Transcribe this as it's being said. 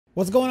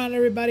What's going on,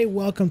 everybody?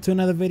 Welcome to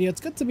another video. It's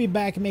good to be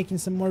back making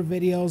some more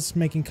videos,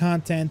 making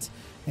content,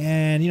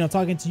 and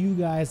talking to you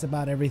guys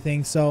about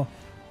everything. So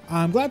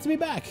I'm glad to be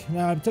back.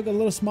 I took a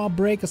little small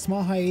break, a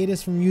small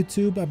hiatus from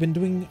YouTube. I've been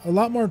doing a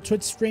lot more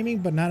Twitch streaming,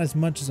 but not as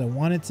much as I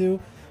wanted to.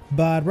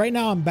 But right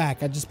now I'm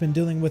back. I've just been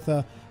dealing with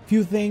a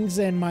few things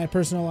in my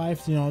personal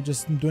life,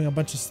 just doing a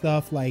bunch of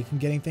stuff, like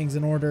getting things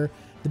in order.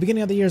 The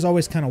beginning of the year is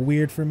always kind of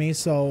weird for me,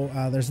 so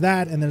there's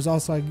that. And there's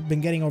also, I've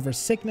been getting over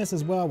sickness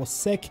as well. I was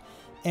sick.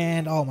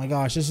 And oh my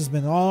gosh, it's just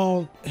been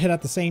all hit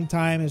at the same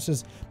time. It's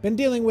just been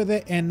dealing with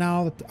it, and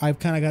now I've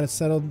kind of got it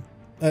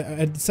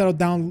settled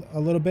down a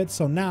little bit.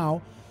 So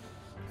now,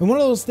 and one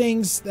of those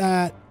things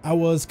that I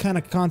was kind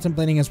of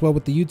contemplating as well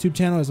with the YouTube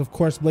channel is, of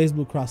course,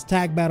 Blazblue Cross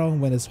Tag Battle,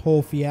 and with this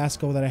whole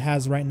fiasco that it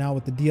has right now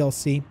with the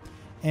DLC.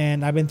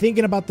 And I've been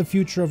thinking about the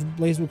future of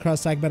Blazblue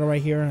Cross Tag Battle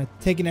right here, and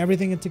taking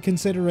everything into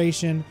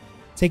consideration,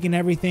 taking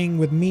everything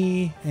with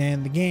me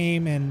and the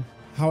game and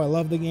how I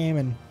love the game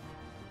and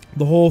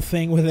the whole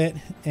thing with it,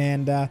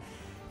 and I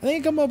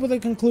think I come up with a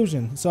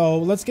conclusion. So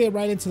let's get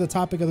right into the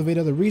topic of the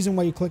video, the reason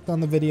why you clicked on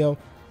the video,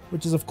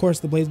 which is, of course,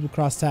 the Blazblue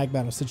Cross Tag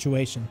Battle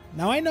situation.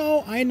 Now I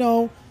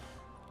know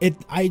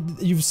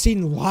you've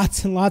seen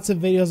lots and lots of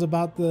videos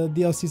about the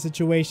DLC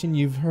situation.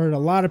 You've heard a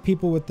lot of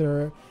people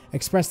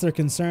express their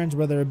concerns,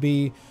 whether it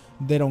be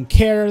they don't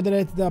care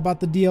about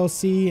the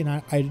DLC, and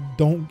I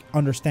don't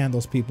understand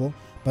those people,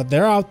 but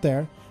they're out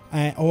there,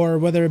 or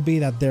whether it be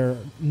that they're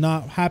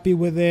not happy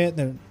with it,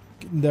 they're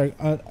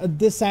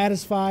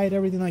dissatisfied,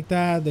 everything like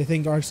that. They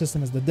think Arc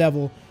System is the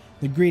devil,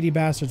 the greedy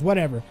bastards,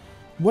 whatever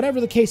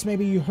the case may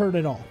be. You heard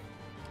it all.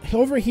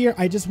 Over here,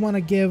 I just want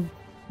to give,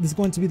 this is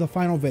going to be the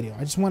final video,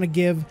 I just want to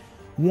give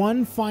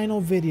one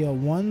final video,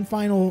 one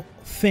final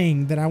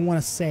thing that I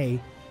want to say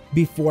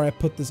before I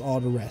put this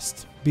all to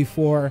rest,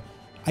 before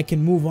I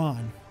can move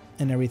on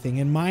and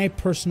everything, and my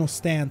personal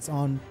stance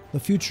on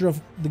the future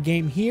of the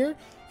game here,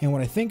 and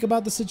what I think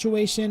about the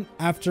situation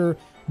after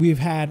we've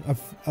had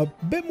a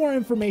bit more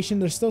information.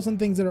 There's still some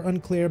things that are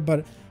unclear,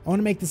 but I want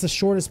to make this as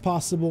short as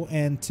possible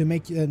and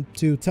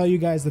to tell you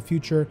guys the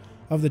future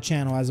of the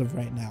channel as of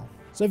right now.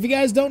 So if you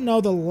guys don't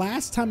know, the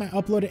last time I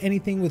uploaded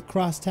anything with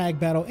Cross Tag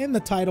Battle in the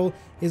title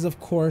is, of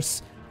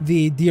course,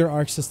 the Dear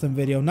Arc System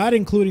video, not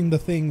including the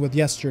thing with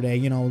yesterday,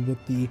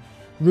 with the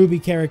Ruby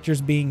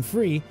characters being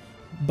free,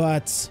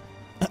 but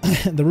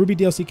the Ruby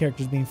DLC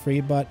characters being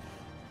free. But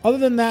other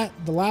than that,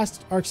 the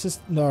last Arc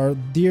System, or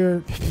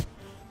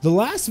the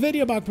last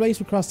video about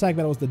Blazblue Cross Tag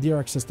Battle was the Dear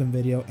Arc System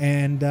video,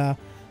 and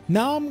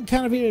now I'm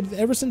kind of here.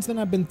 Ever since then,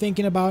 I've been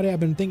thinking about it.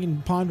 I've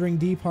been pondering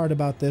deep hard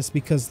about this,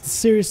 because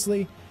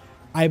seriously,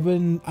 I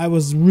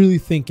was really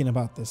thinking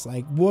about this.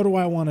 Like, what do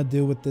I want to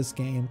do with this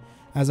game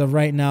as of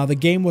right now? The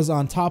game was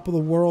on top of the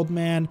world,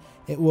 man.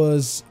 It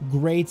was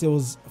great. It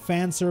was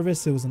fan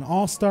service. It was an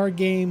all-star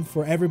game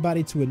for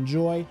everybody to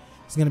enjoy.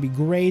 It's going to be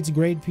great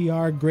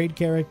PR, great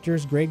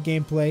characters, great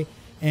gameplay.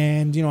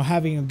 And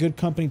having a good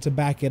company to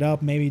back it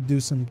up, maybe do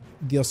some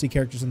DLC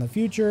characters in the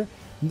future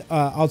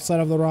outside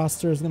of the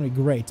roster, is gonna be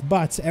great.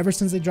 But ever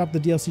since they dropped the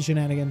DLC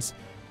shenanigans,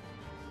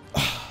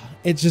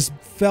 it just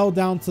fell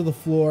down to the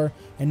floor,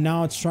 and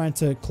now it's trying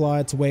to claw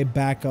its way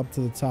back up to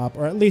the top,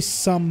 or at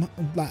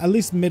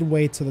least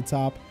midway to the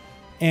top.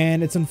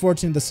 And it's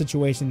unfortunate the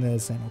situation that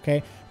it's in.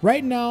 Okay,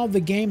 right now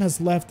the game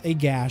has left a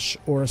gash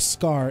or a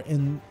scar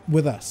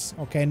with us.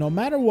 Okay, no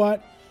matter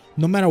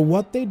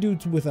what they do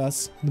with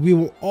us, we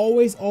will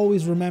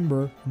always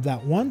remember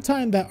that one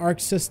time that Arc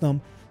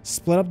System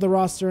split up the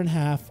roster in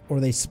half, or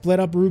they split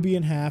up Ruby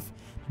in half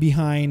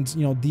behind,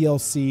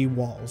 DLC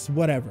walls,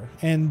 whatever.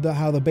 And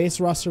how the base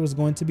roster was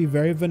going to be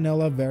very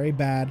vanilla, very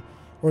bad,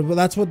 or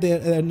that's what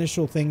the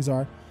initial things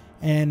are.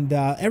 And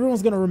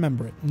everyone's going to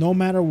remember it, no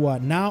matter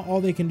what. Now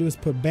all they can do is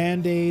put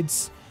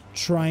band-aids,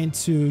 trying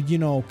to,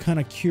 kind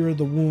of cure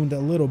the wound a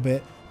little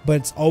bit, but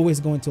it's always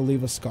going to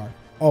leave a scar.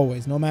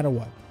 Always, no matter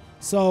what.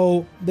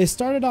 So they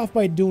started off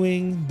by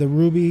doing the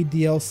Ruby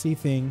DLC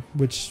thing,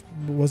 which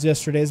was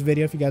yesterday's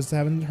video. If you guys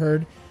haven't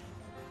heard,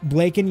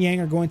 Blake and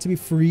Yang are going to be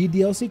free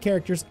DLC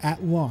characters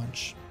at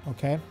launch.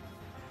 Okay,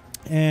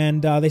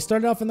 and they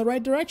started off in the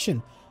right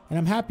direction, and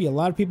I'm happy. A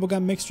lot of people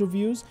got mixed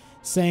reviews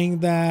saying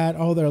that,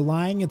 oh, they're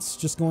lying, it's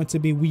just going to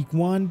be week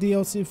 1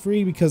 DLC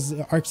free, because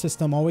Arc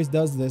System always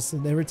does this,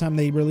 and every time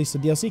they release a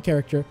DLC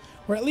character,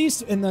 or at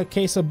least in the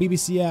case of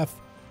BBCF,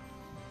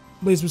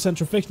 Blazblue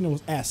Central Fiction, it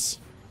was S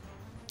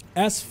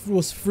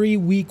was free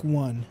week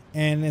 1,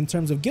 and in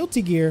terms of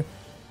Guilty Gear,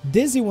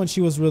 Dizzy, when she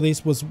was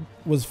released,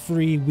 was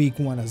free week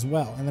 1 as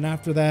well. And then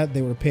after that,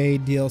 they were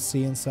paid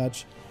DLC and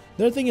such.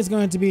 Their thing is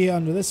going to be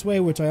under this way,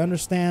 which I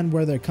understand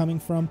where they're coming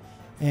from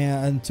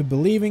and to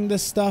believing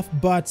this stuff.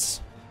 But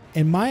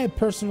in my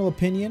personal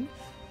opinion,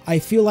 I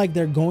feel like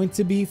they're going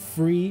to be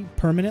free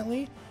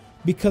permanently,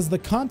 because the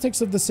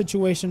context of the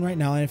situation right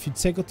now, and if you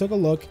took a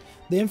look,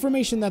 the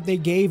information that they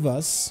gave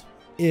us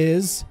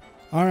is,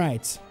 all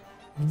right,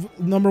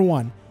 number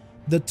 1,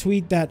 the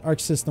tweet that Arc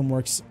System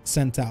Works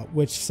sent out,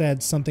 which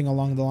said something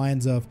along the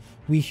lines of,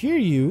 "We hear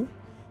you.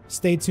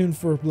 Stay tuned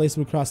for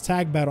Blazblue Cross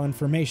Tag Battle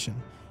information."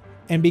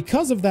 And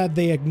because of that,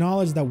 they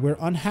acknowledge that we're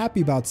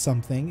unhappy about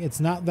something. It's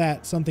not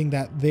that something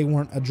that they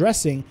weren't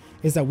addressing,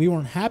 is that we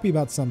weren't happy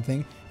about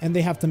something and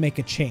they have to make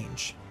a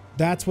change.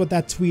 That's what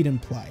that tweet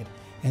implied.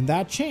 And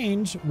that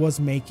change was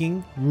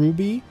making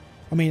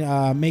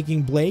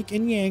making Blake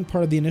and Yang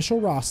part of the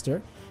initial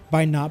roster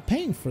by not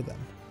paying for them.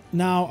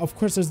 Now, of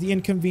course, there's the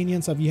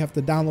inconvenience of you have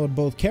to download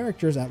both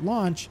characters at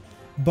launch,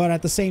 but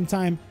at the same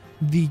time,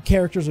 the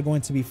characters are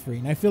going to be free.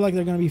 And I feel like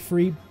they're going to be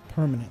free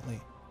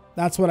permanently.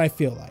 That's what I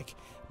feel like.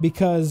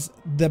 Because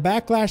the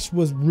backlash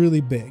was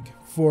really big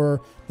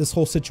for this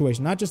whole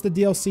situation. Not just the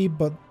DLC,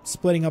 but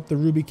splitting up the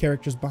Ruby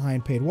characters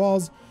behind paid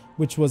walls,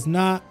 which was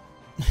not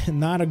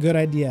a good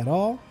idea at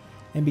all.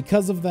 And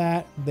because of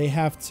that, they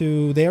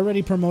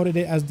already promoted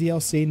it as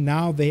DLC.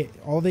 Now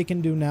all they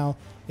can do now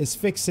is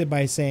fix it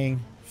by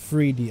saying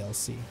free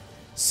DLC.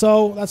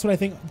 So that's what I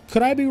think.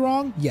 Could I be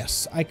wrong?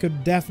 Yes, I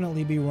could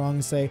definitely be wrong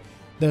and say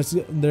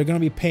they're going to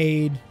be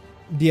paid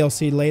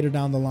DLC later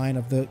down the line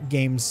of the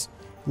game's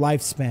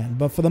lifespan.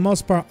 But for the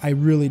most part, I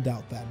really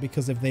doubt that,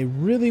 because if they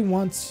really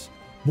want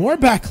more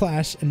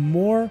backlash and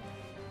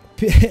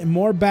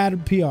more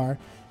bad PR,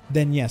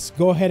 then yes,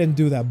 go ahead and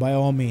do that by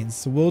all means.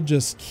 So we'll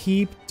just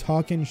keep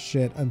talking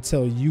shit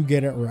until you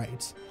get it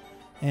right.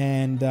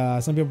 And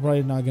some people are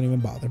probably not going to even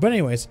bother. But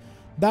anyways,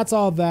 that's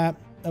all that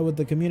with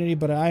the community.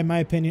 But in my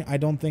opinion, I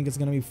don't think it's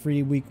going to be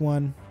free week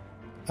 1.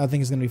 I think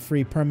it's going to be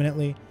free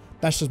permanently.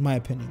 That's just my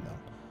opinion, though.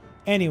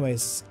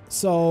 Anyways,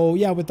 so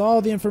yeah, with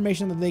all the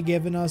information that they've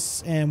given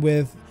us, and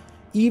with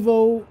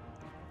Evo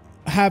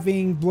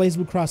having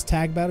Blazblue Cross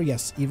Tag Battle,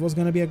 yes, Evo's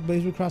going to be a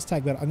Blazblue Cross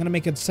Tag Battle. I'm going to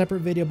make a separate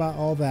video about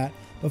all that.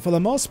 But for the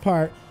most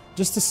part,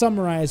 just to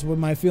summarize what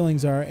my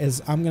feelings are,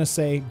 is I'm going to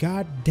say,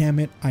 God damn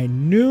it, I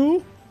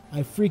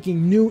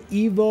freaking knew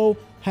Evo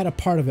had a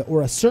part of it,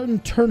 or a certain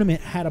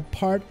tournament had a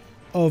part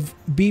of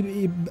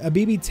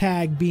BB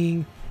Tag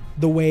being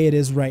the way it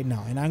is right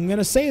now. And I'm going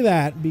to say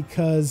that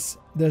because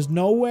there's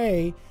no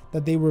way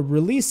that they would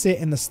release it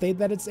in the state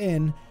that it's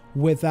in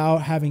without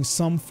having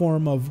some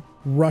form of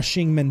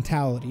rushing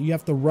mentality. You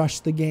have to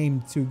rush the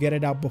game to get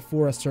it out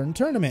before a certain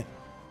tournament.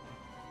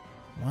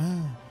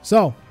 Wow.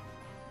 So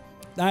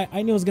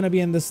I knew it was going to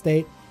be in this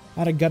state. I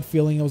had a gut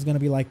feeling it was going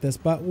to be like this,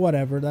 but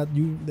whatever.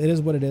 It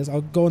is what it is.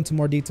 I'll go into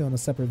more detail in a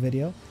separate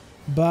video.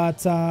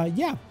 But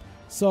yeah.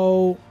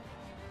 So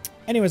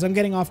anyways, I'm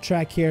getting off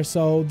track here.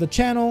 So the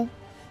channel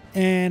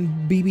and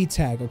BB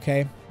Tag,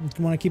 okay?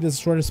 I want to keep this as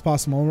short as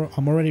possible.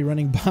 I'm already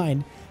running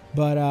behind,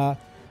 but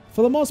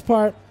for the most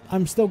part,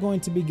 I'm still going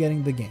to be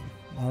getting the game.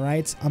 All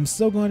right, I'm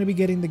still going to be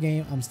getting the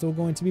game. I'm still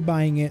going to be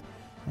buying it.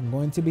 I'm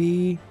going to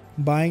be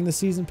buying the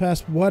season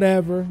pass,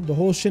 whatever, the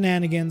whole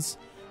shenanigans.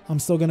 I'm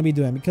still going to be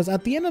doing, because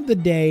at the end of the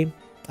day,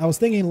 I was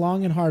thinking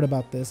long and hard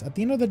about this. At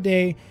the end of the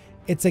day,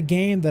 it's a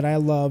game that I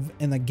love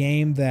and a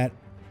game that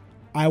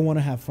I want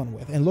to have fun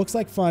with. It looks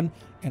like fun,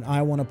 and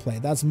I want to play.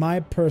 That's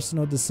my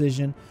personal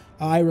decision.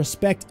 I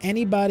respect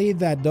anybody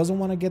that doesn't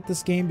want to get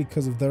this game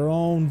because of their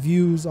own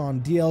views on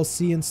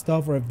DLC and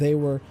stuff, or if they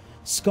were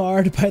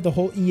scarred by the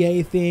whole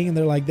EA thing and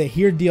they're like, they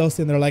hear DLC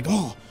and they're like,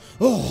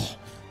 oh,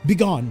 be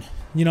gone.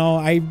 You know,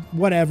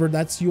 whatever,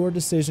 that's your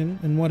decision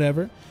and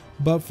whatever.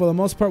 But for the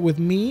most part with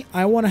me,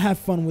 I want to have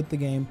fun with the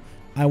game.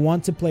 I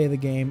want to play the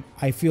game.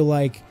 I feel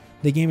like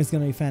the game is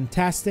going to be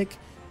fantastic.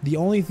 The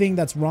only thing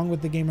that's wrong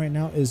with the game right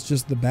now is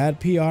just the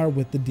bad PR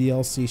with the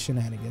DLC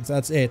shenanigans.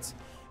 That's it.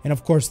 And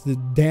of course, the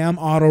damn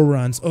auto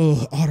runs.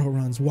 Oh, auto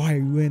runs. Why are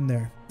you in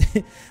there?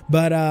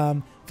 But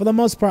for the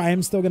most part, I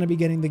am still going to be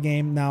getting the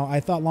game. Now, I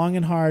thought long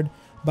and hard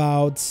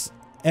about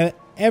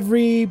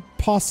every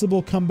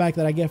possible comeback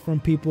that I get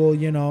from people.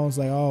 You know, it's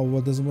like, oh,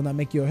 well, will that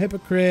make you a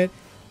hypocrite?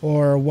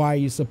 Or why are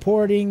you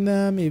supporting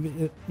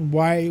them?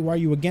 Why are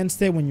you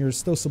against it when you're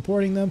still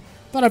supporting them?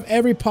 Thought of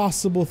every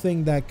possible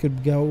thing that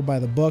could go by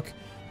the book.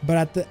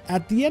 But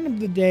at the end of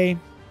the day,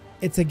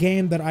 it's a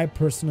game that I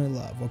personally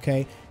love,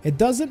 okay? It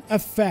doesn't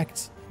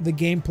affect the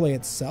gameplay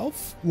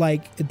itself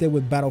like it did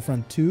with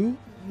Battlefront 2,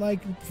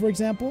 like, for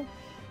example.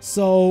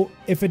 So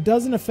if it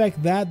doesn't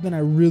affect that, then I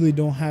really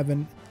don't have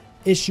an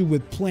issue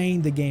with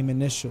playing the game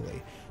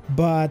initially.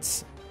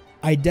 But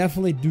I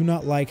definitely do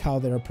not like how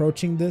they're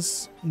approaching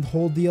this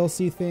whole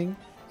DLC thing.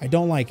 I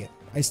don't like it.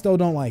 I still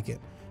don't like it.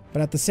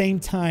 But at the same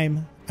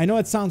time, I know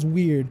it sounds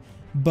weird,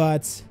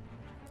 but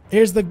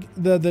here's the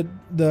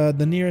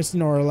nearest, you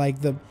know, or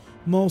like the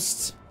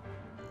most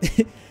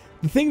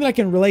the thing that I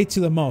can relate to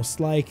the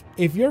most. Like,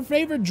 if your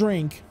favorite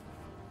drink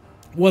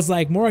was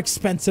like more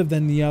expensive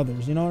than the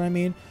others, you know what I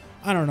mean?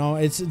 I don't know,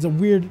 it's a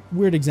weird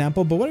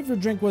example, but what if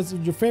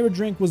your favorite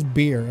drink was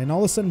beer, and all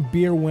of a sudden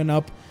beer went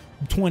up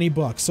 20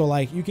 bucks? So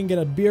like, you can get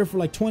a beer for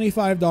like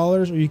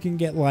 $25, or you can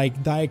get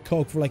like Diet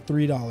Coke for like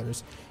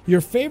 $3.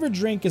 Your favorite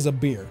drink is a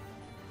beer.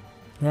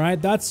 All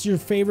right, that's your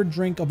favorite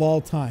drink of all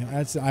time.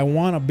 I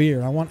want a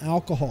beer. I want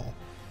alcohol.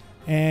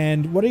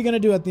 And what are you going to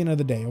do at the end of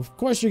the day? Of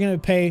course, you're going to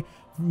pay,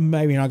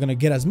 maybe you're not going to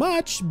get as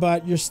much,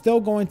 but you're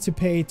still going to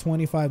pay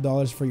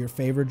 $25 for your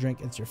favorite drink.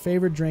 It's your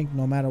favorite drink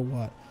no matter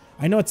what.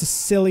 I know it's a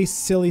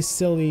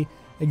silly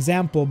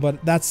example,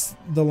 but that's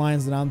the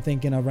lines that I'm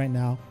thinking of right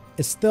now.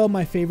 It's still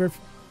my favorite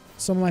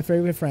some of my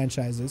favorite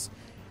franchises.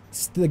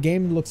 The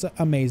game looks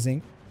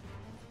amazing,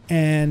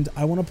 and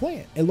I want to play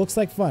it. It looks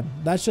like fun.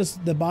 That's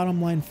just the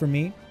bottom line for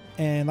me.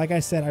 And like I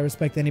said, I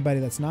respect anybody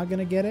that's not going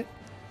to get it.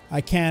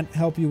 I can't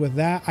help you with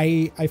that.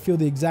 I feel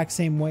the exact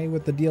same way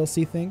with the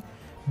DLC thing.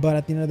 But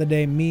at the end of the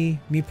day, me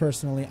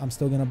personally, I'm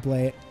still going to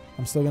play it.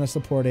 I'm still going to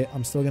support it.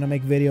 I'm still going to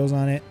make videos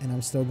on it. And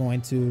I'm still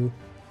going to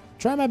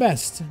try my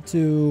best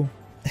to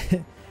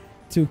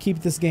to keep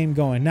this game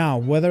going. Now,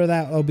 whether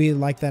that will be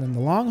like that in the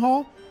long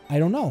haul, I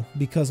don't know,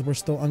 because we're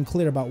still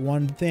unclear about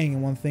one thing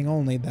and one thing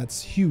only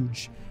that's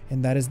huge,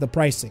 and that is the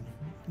pricing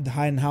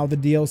and how the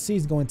DLC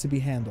is going to be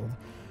handled.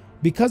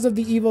 Because of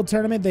the EVO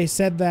tournament, they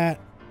said that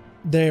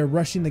they're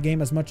rushing the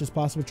game as much as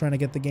possible, trying to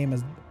get the game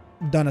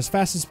done as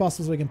fast as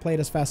possible so we can play it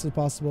as fast as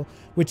possible,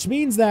 which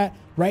means that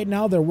right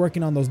now they're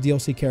working on those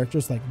DLC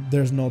characters like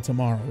there's no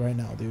tomorrow right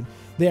now, dude.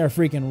 They are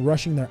freaking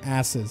rushing their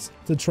asses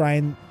to try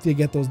and to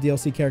get those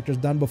DLC characters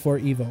done before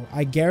EVO.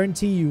 I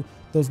guarantee you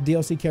those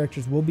DLC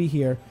characters will be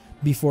here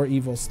before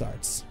EVO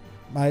starts.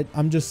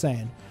 I'm just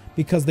saying,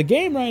 because the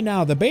game right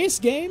now, the base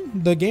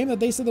game, the game that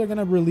they said they're going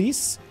to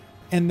release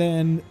and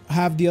then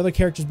have the other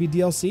characters be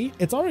DLC,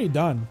 it's already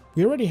done.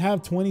 We already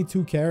have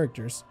 22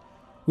 characters.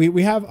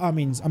 We have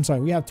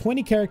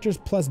 20 characters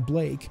plus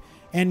Blake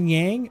and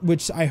Yang,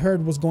 which I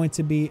heard was going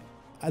to be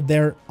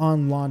there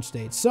on launch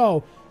date.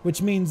 So,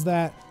 which means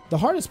that the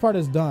hardest part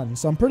is done.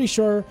 So I'm pretty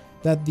sure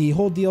that the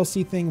whole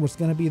DLC thing was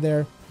going to be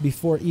there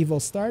before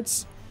EVO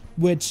starts,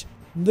 which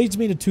leads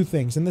me to two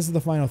things. And this is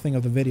the final thing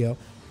of the video.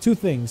 Two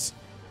things.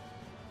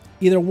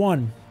 Either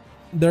one,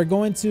 they're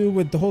going to,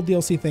 with the whole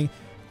DLC thing,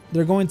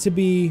 they're going to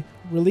be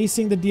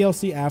releasing the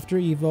DLC after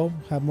EVO,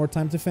 have more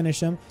time to finish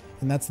them,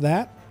 and that's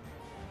that.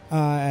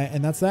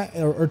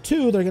 Or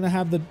two, they're gonna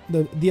have the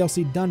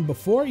DLC done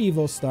before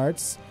EVO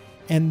starts,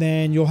 and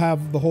then you'll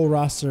have the whole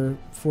roster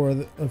for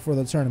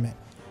the tournament,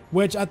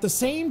 which at the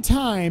same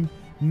time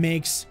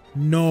makes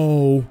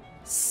no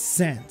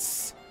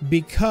sense,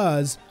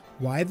 because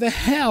why the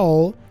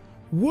hell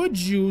would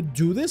you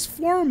do this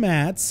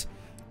format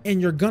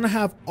and you're gonna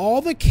have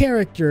all the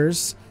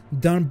characters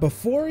done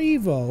before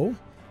EVO?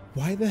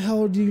 Why the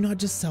hell do you not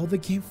just sell the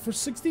game for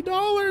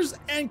 $60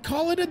 and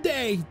call it a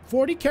day?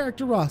 40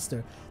 character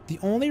roster. The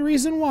only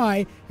reason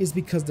why is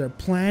because they're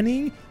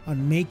planning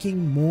on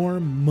making more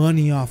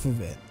money off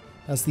of it.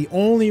 That's the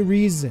only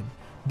reason.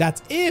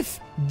 That's if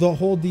the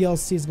whole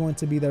DLC is going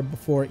to be there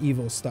before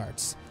EVO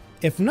starts.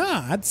 If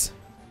not,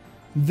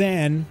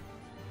 then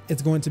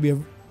it's going to be a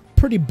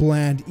pretty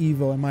bland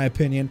EVO, in my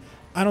opinion.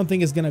 I don't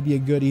think it's going to be a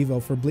good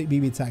EVO for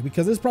BB Tag,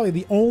 because this is probably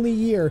the only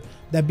year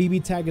that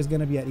BB Tag is going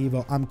to be at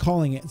EVO. I'm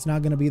calling it. It's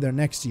not going to be there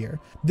next year.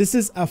 This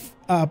is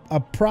a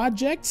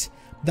project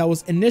that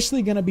was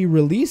initially going to be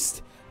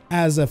released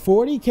as a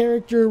 40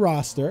 character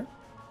roster,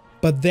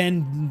 but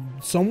then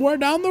somewhere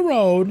down the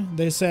road,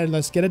 they said,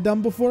 let's get it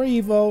done before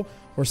EVO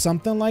or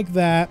something like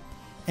that.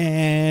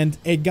 And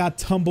it got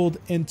tumbled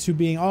into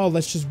being, oh,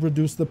 let's just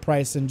reduce the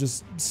price and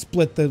just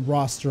split the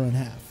roster in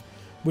half,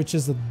 which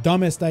is the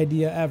dumbest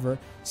idea ever.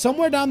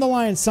 Somewhere down the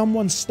line,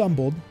 someone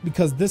stumbled,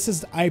 because this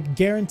is, I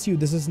guarantee you,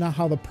 this is not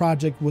how the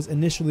project was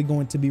initially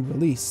going to be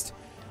released.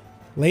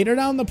 Later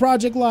down the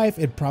project life,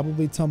 it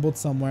probably tumbled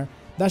somewhere.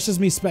 That's just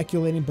me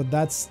speculating, but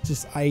that's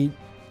just, I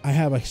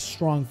have a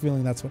strong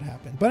feeling that's what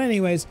happened. But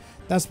anyways,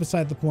 that's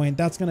beside the point.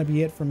 That's going to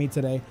be it for me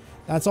today.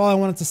 That's all I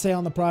wanted to say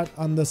on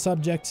the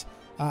subject.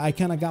 I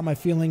kind of got my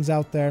feelings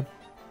out there.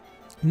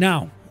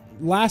 Now,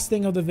 last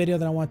thing of the video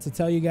that I want to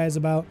tell you guys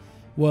about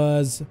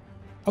was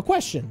a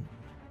question.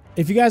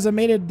 If you guys have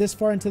made it this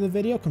far into the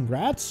video,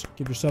 congrats.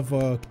 Give yourself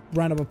a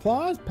round of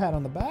applause, pat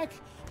on the back,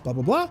 blah,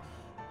 blah, blah.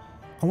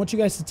 I want you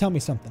guys to tell me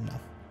something now.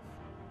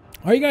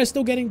 Are you guys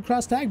still getting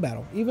cross tag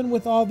battle? Even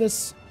with all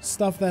this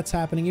stuff that's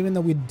happening, even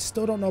though we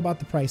still don't know about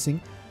the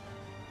pricing,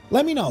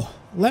 let me know.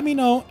 Let me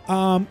know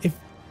if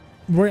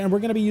we're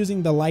going to be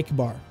using the like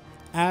bar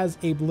as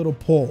a little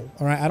poll.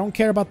 All right. I don't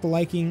care about the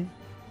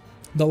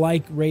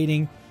like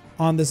rating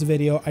on this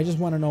video. I just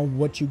want to know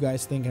what you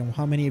guys think and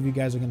how many of you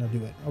guys are going to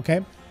do it.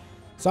 Okay.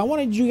 So I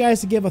wanted you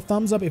guys to give a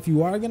thumbs up if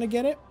you are going to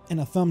get it, and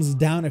a thumbs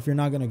down if you're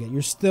not going to get it.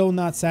 You're still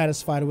not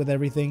satisfied with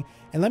everything.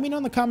 And let me know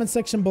in the comment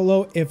section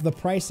below if the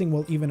pricing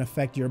will even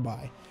affect your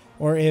buy,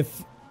 or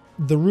if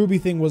the Ruby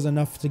thing was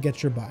enough to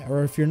get your buy,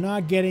 or if you're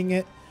not getting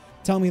it,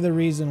 tell me the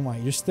reason why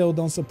you still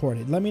don't support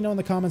it. Let me know in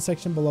the comment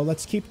section below.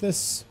 Let's keep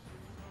this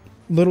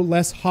a little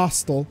less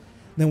hostile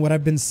than what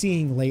I've been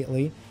seeing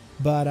lately.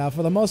 But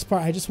for the most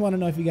part, I just want to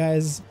know if you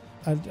guys,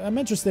 I'm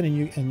interested in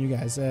you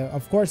guys.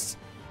 Of course,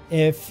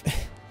 if...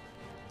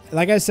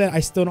 Like I said,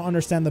 I still don't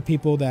understand the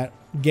people that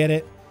get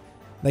it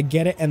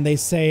and they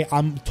say,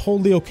 I'm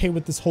totally okay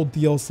with this whole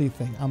DLC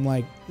thing. I'm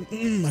like,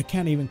 I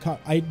can't even,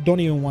 I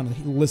don't even want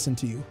to listen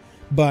to you,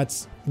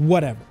 but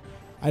whatever.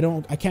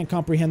 I can't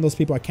comprehend those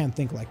people. I can't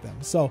think like them.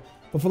 So,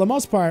 but for the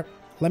most part,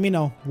 let me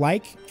know,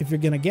 like if you're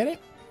going to get it,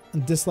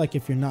 and dislike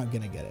if you're not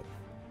going to get it.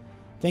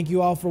 Thank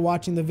you all for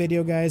watching the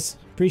video, guys.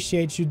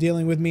 Appreciate you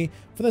dealing with me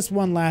for this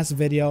one last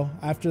video.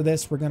 After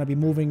this, we're going to be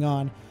moving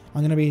on.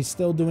 I'm going to be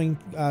still doing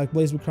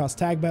Blazblue cross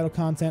tag battle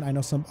content. I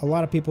know a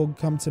lot of people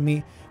come to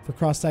me for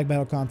cross tag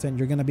battle content.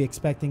 You're going to be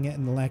expecting it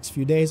in the next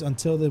few days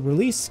until the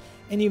release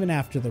and even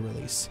after the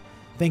release.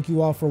 Thank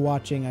you all for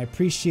watching. I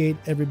appreciate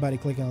everybody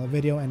clicking on the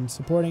video and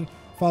supporting.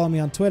 Follow me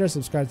on Twitter,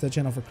 subscribe to the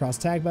channel for cross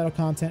tag battle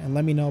content, and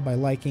let me know by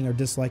liking or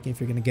disliking if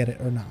you're going to get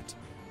it or not.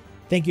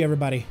 Thank you,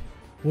 everybody.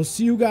 We'll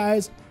see you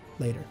guys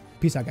later.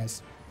 Peace out,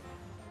 guys.